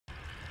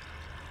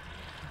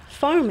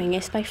Farming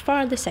is by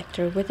far the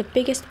sector with the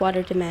biggest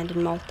water demand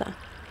in Malta.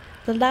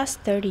 The last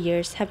 30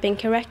 years have been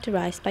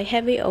characterized by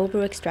heavy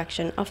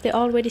over-extraction of the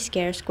already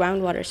scarce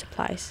groundwater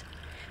supplies.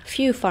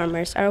 Few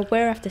farmers are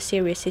aware of the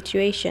serious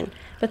situation,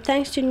 but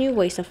thanks to new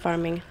ways of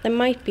farming, there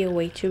might be a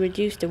way to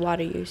reduce the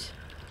water use.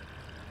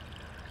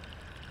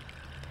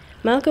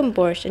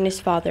 Borg and his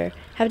father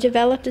have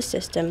developed a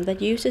system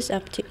that uses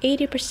up to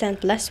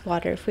 80% less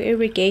water for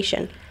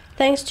irrigation,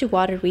 thanks to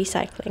water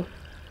recycling.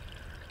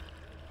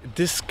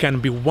 This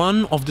can be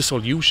one of the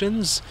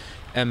solutions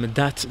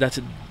that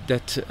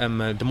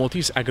the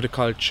Maltese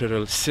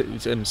agricultural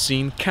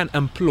scene can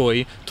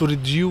employ to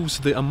reduce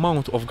the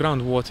amount of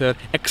groundwater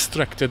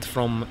extracted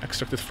from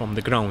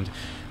the ground.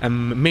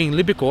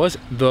 Mainly because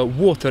the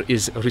water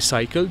is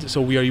recycled,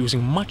 so we are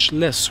using much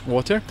less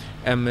water.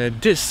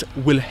 This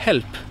will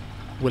help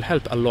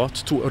a lot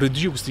to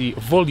reduce the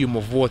volume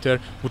of water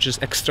which is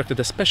extracted,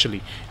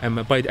 especially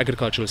by the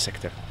agricultural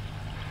sector.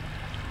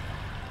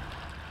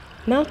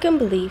 Malcolm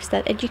believes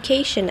that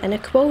education and a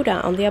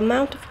quota on the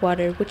amount of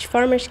water which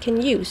farmers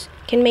can use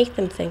can make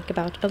them think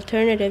about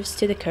alternatives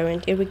to the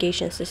current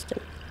irrigation system.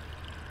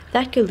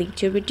 That could lead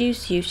to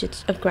reduced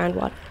usage of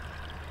groundwater.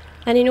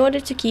 And in order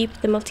to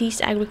keep the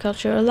Maltese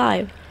agriculture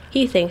alive,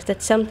 he thinks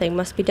that something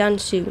must be done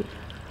soon.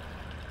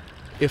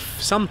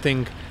 If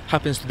something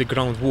happens to the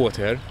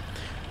groundwater,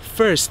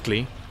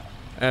 firstly,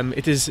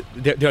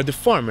 they are the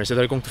farmers that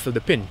are going to feel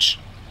the pinch.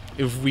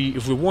 If we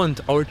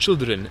want our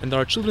children and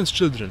our children's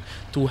children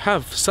to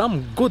have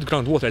some good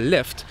groundwater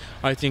left,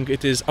 I think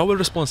it is our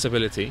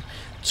responsibility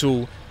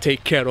to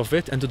take care of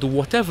it and to do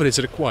whatever is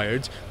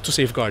required to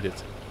safeguard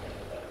it.